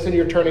lawlessness and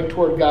you're turning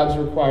toward God's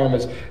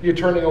requirements. You're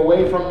turning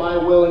away from my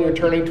will and you're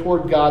turning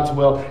toward God's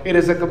will. It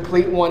is a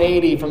complete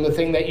 180 from the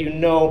thing that you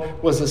know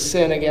was a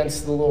sin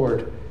against the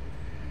Lord.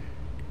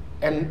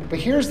 But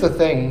here's the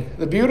thing,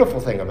 the beautiful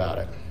thing about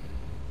it.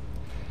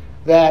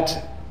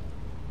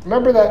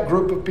 Remember that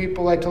group of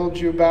people I told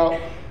you about?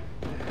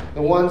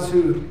 The ones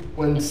who,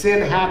 when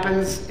sin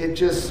happens, it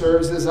just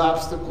serves as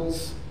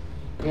obstacles.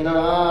 I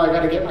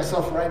got to get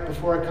myself right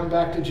before I come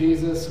back to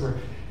Jesus, or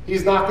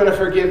he's not going to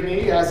forgive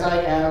me as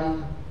I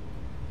am,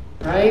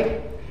 right?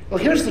 Well,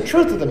 here's the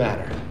truth of the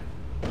matter.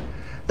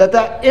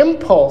 That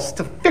impulse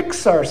to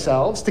fix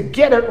ourselves, to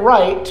get it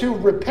right, to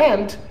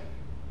repent,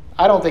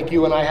 I don't think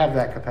you and I have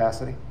that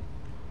capacity.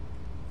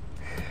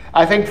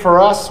 I think for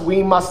us,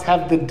 we must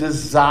have the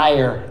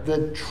desire,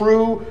 the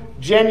true,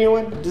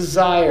 genuine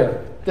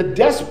desire, the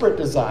desperate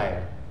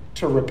desire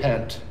to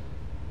repent.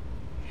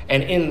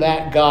 And in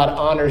that, God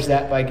honors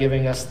that by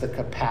giving us the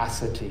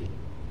capacity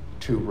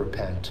to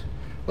repent.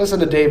 Listen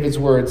to David's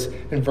words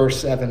in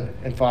verse 7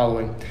 and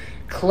following.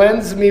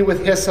 Cleanse me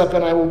with hyssop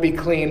and I will be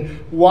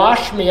clean.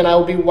 Wash me and I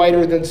will be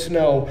whiter than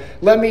snow.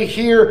 Let me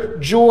hear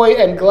joy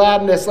and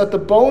gladness. Let the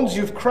bones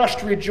you've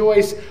crushed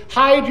rejoice.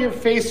 Hide your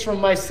face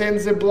from my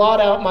sins and blot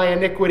out my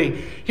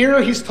iniquity.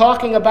 Here he's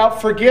talking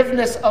about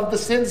forgiveness of the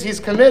sins he's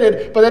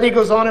committed. But then he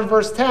goes on in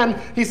verse 10.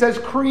 He says,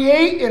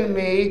 create in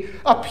me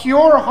a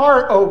pure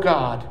heart, O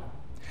God,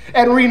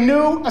 and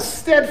renew a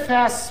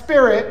steadfast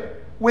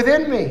spirit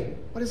within me.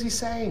 What is he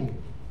saying?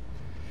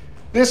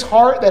 This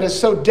heart that is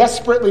so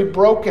desperately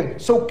broken,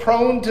 so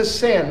prone to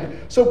sin,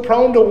 so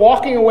prone to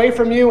walking away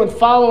from you and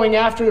following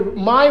after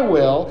my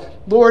will,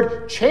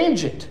 Lord,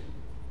 change it.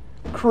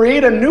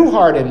 Create a new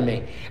heart in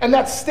me. And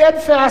that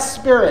steadfast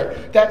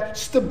spirit, that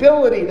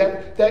stability,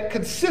 that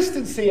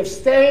consistency of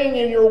staying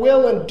in your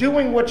will and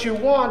doing what you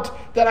want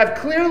that I've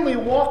clearly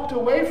walked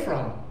away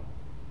from.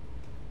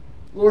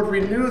 Lord,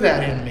 renew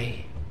that in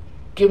me.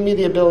 Give me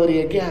the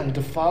ability again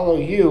to follow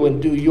you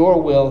and do your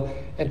will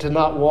and to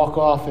not walk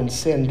off in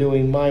sin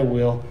doing my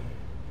will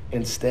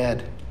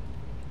instead.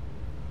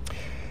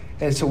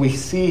 And so we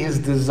see his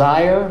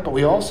desire, but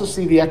we also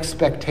see the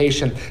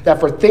expectation that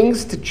for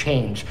things to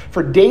change,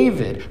 for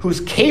David,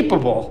 who's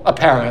capable,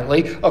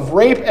 apparently, of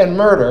rape and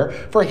murder,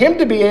 for him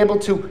to be able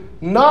to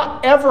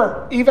not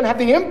ever even have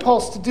the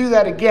impulse to do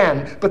that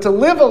again, but to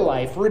live a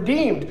life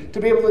redeemed, to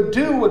be able to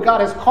do what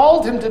God has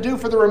called him to do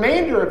for the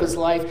remainder of his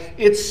life,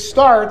 it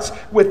starts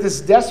with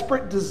this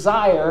desperate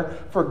desire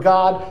for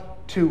God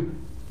to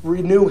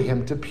renew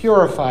him, to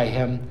purify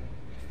him,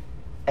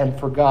 and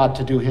for God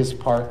to do his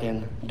part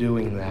in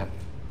doing that.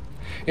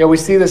 We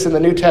see this in the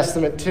New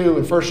Testament too.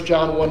 In 1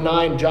 John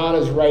 1:9, John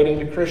is writing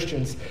to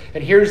Christians.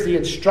 And here's the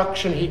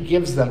instruction he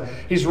gives them.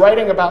 He's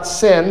writing about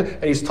sin,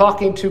 and he's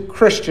talking to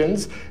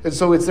Christians. And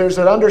so there's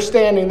an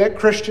understanding that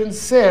Christians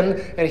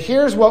sin. And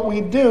here's what we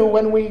do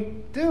when we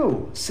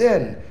do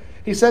sin.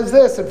 He says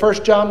this in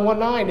 1 John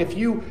 1:9, if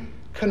you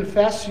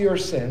confess your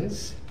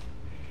sins,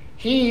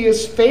 he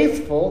is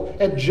faithful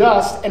and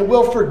just and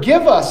will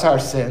forgive us our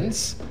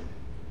sins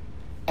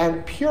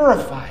and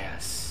purify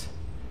us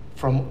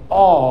from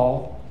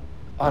all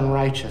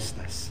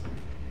unrighteousness.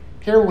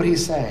 Hear what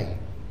he's saying.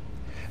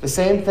 The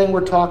same thing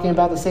we're talking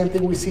about, the same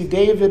thing we see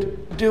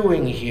David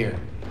doing here.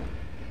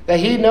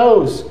 That he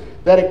knows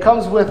that it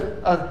comes with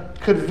a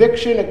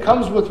conviction, it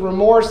comes with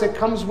remorse, it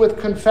comes with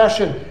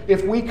confession.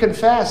 If we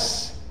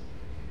confess,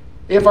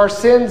 if our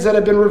sins that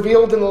have been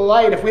revealed in the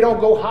light, if we don't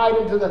go hide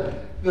into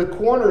the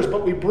corners,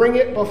 but we bring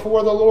it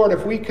before the Lord,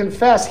 if we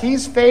confess,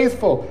 he's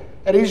faithful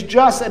and he's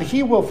just and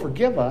he will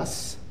forgive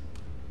us,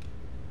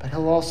 but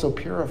he'll also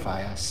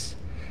purify us.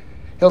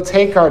 He'll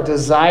take our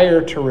desire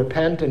to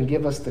repent and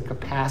give us the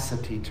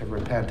capacity to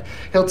repent.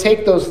 He'll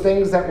take those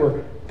things that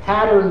were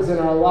patterns in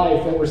our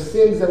life, that were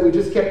sins that we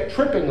just kept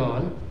tripping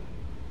on,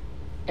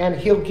 and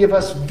he'll give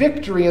us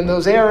victory in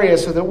those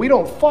areas so that we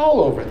don't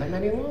fall over them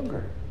any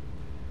longer.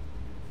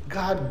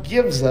 God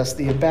gives us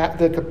the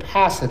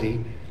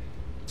capacity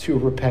to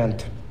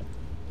repent.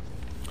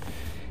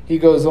 He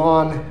goes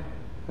on.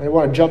 I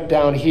want to jump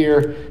down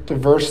here to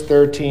verse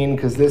 13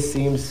 because this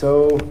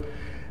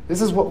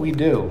is what we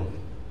do.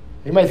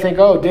 You might think,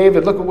 oh,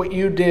 David, look at what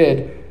you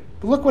did.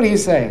 But look what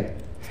he's saying.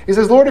 He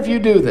says, Lord, if you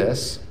do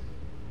this,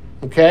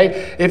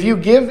 okay, if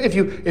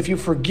you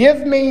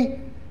forgive me,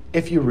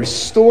 if you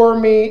restore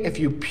me, if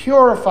you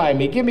purify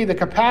me, give me the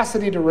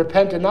capacity to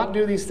repent and not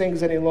do these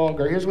things any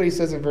longer. Here's what he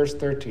says in verse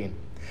 13.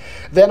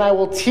 Then I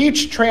will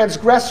teach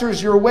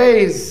transgressors your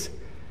ways,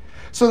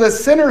 so that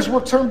sinners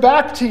will turn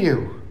back to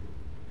you.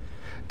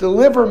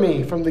 Deliver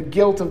me from the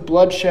guilt of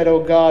bloodshed,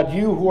 O God,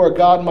 you who are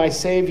God my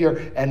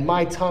Savior, and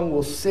my tongue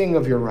will sing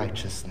of your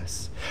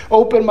righteousness.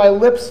 Open my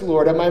lips,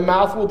 Lord, and my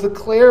mouth will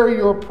declare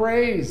your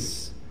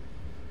praise.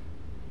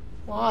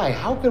 Why?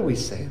 How could we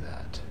say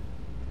that?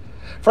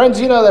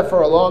 Friends, you know that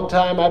for a long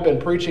time I've been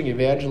preaching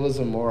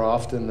evangelism more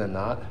often than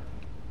not,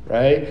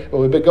 right?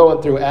 Well, we've been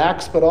going through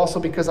Acts, but also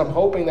because I'm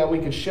hoping that we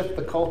can shift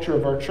the culture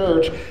of our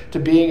church to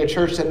being a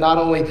church that not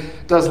only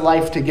does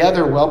life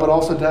together well, but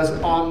also does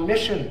on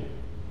mission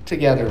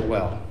together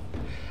well.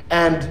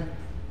 And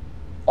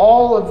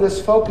all of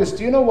this focus,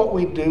 do you know what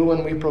we do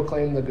when we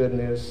proclaim the good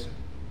news?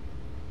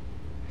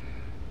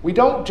 We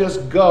don't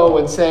just go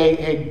and say,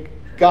 hey,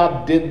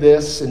 God did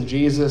this in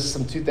Jesus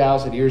some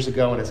 2,000 years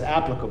ago and it's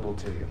applicable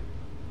to you.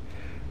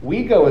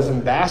 We go as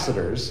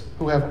ambassadors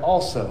who have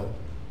also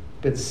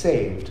been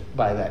saved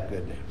by that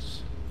good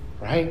news,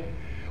 right?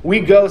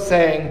 We go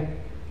saying,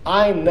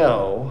 I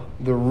know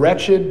the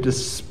wretched,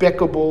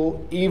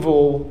 despicable,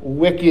 evil,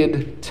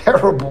 wicked,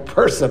 terrible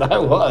person I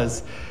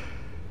was,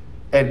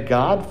 and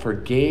God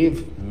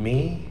forgave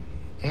me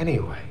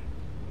anyway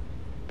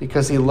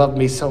because he loved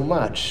me so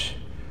much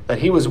that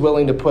he was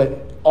willing to put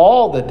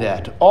all the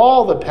debt,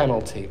 all the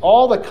penalty,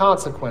 all the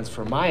consequence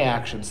for my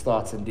actions,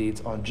 thoughts, and deeds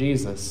on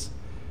Jesus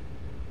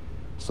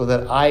so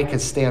that I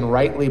could stand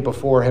rightly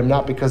before him,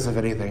 not because of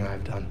anything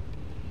I've done,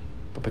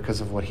 but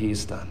because of what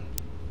he's done.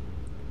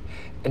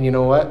 And you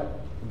know what?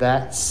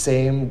 That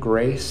same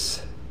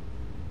grace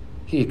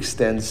he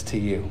extends to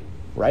you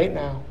right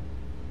now,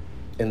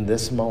 in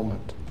this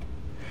moment.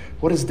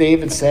 What is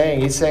David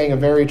saying? He's saying a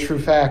very true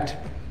fact,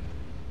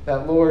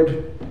 that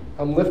Lord,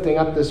 I'm lifting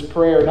up this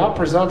prayer, not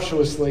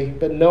presumptuously,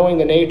 but knowing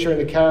the nature and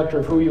the character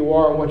of who you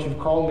are and what you've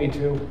called me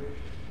to.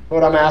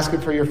 Lord, I'm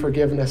asking for your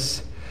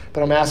forgiveness,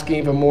 but I'm asking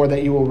even more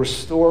that you will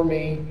restore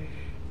me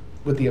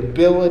with the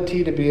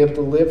ability to be able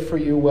to live for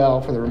you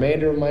well for the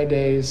remainder of my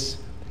days.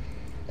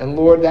 And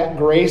Lord, that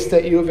grace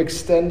that you have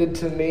extended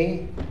to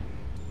me,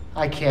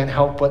 I can't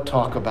help but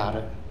talk about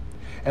it.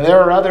 And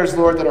there are others,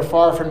 Lord, that are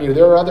far from you.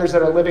 There are others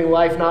that are living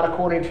life not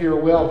according to your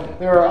will.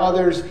 There are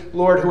others,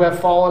 Lord, who have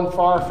fallen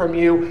far from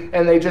you,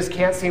 and they just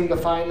can't seem to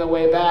find the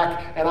way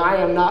back. And I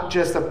am not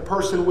just a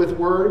person with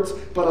words,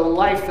 but a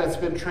life that's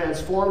been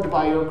transformed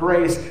by your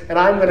grace. And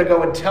I'm going to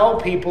go and tell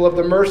people of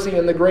the mercy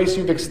and the grace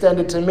you've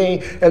extended to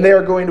me, and they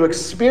are going to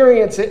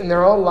experience it in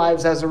their own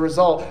lives as a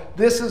result.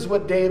 This is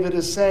what David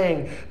is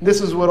saying.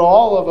 This is what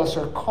all of us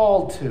are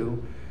called to.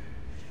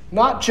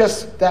 Not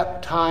just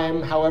that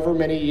time, however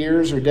many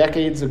years or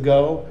decades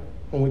ago,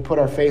 when we put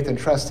our faith and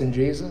trust in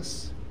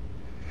Jesus,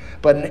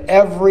 but in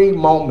every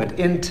moment,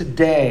 in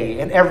today,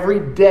 and every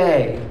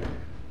day,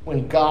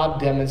 when God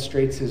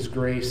demonstrates his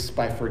grace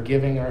by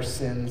forgiving our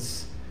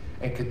sins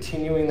and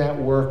continuing that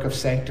work of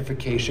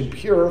sanctification,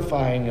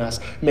 purifying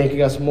us,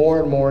 making us more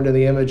and more into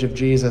the image of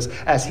Jesus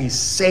as he's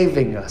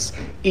saving us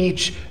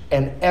each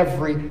and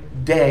every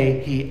day.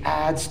 He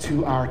adds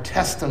to our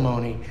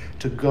testimony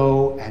to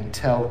go and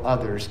tell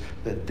others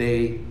that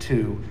they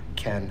too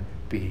can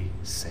be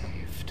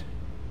saved.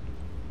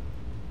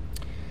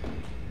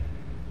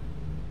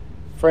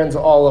 Friends,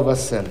 all of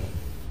us sin.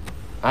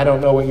 I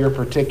don't know what your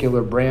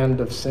particular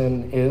brand of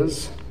sin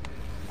is,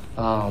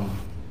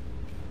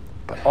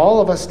 but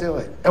all of us do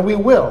it. And we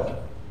will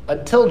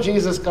until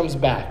Jesus comes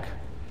back.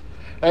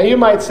 Now you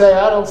might say,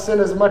 I don't sin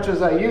as much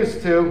as I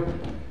used to,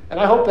 and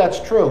I hope that's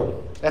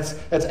true. That's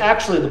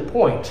actually the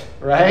point,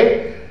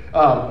 right?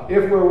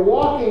 If we're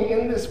walking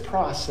in this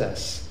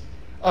process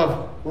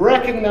of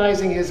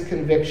recognizing his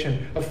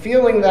conviction, of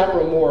feeling that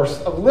remorse,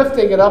 of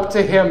lifting it up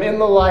to him in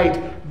the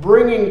light,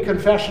 bringing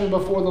confession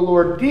before the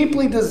Lord,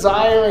 deeply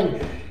desiring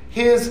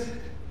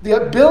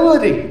the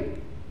ability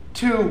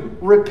to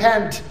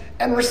repent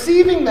and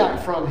receiving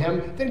that from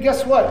him, then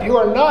guess what?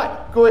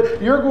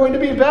 You're going to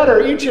be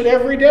better each and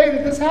every day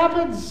that this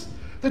happens.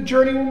 The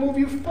journey will move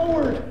you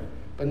forward,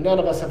 but none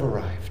of us have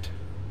arrived.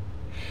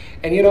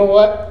 And you know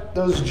what?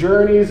 Those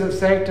journeys of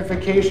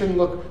sanctification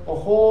look a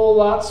whole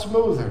lot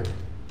smoother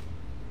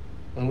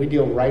when we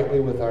deal rightly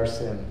with our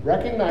sin,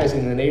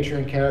 recognizing the nature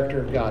and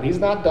character of God. He's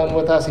not done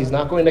with us. He's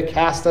not going to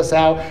cast us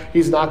out.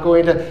 He's not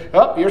going to,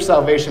 oh, your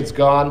salvation's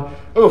gone.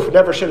 Oof,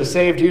 never should have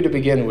saved you to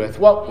begin with.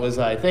 What was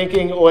I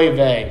thinking? Oy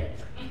vey.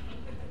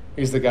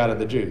 He's the God of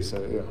the Jews,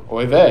 so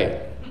oy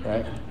vey,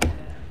 right?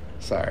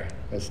 Sorry,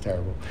 that's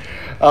terrible.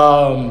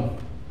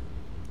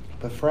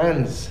 But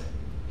friends,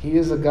 he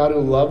is a God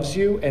who loves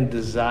you and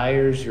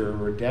desires your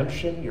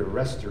redemption, your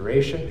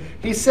restoration.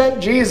 He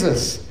sent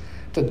Jesus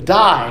to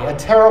die a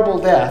terrible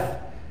death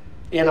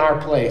in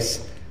our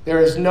place. There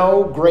is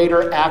no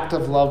greater act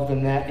of love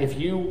than that. If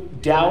you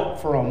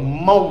doubt for a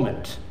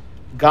moment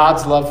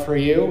God's love for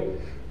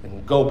you,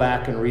 then go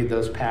back and read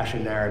those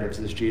passion narratives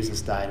as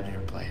Jesus died in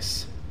your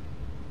place.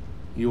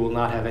 You will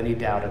not have any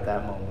doubt at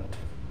that moment.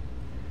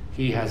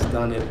 He has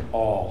done it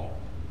all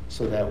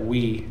so that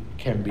we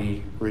can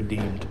be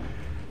redeemed.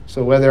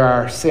 So whether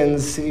our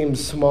sins seem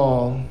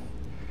small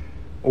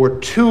or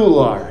too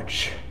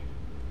large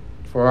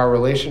for our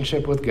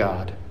relationship with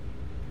God,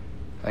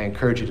 I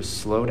encourage you to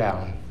slow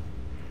down,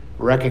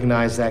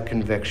 recognize that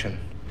conviction,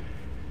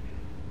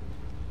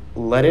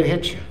 let it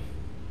hit you,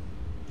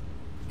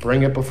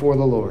 bring it before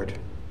the Lord,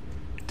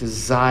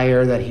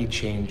 desire that he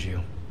change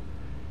you,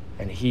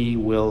 and he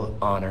will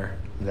honor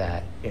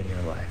that in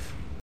your life.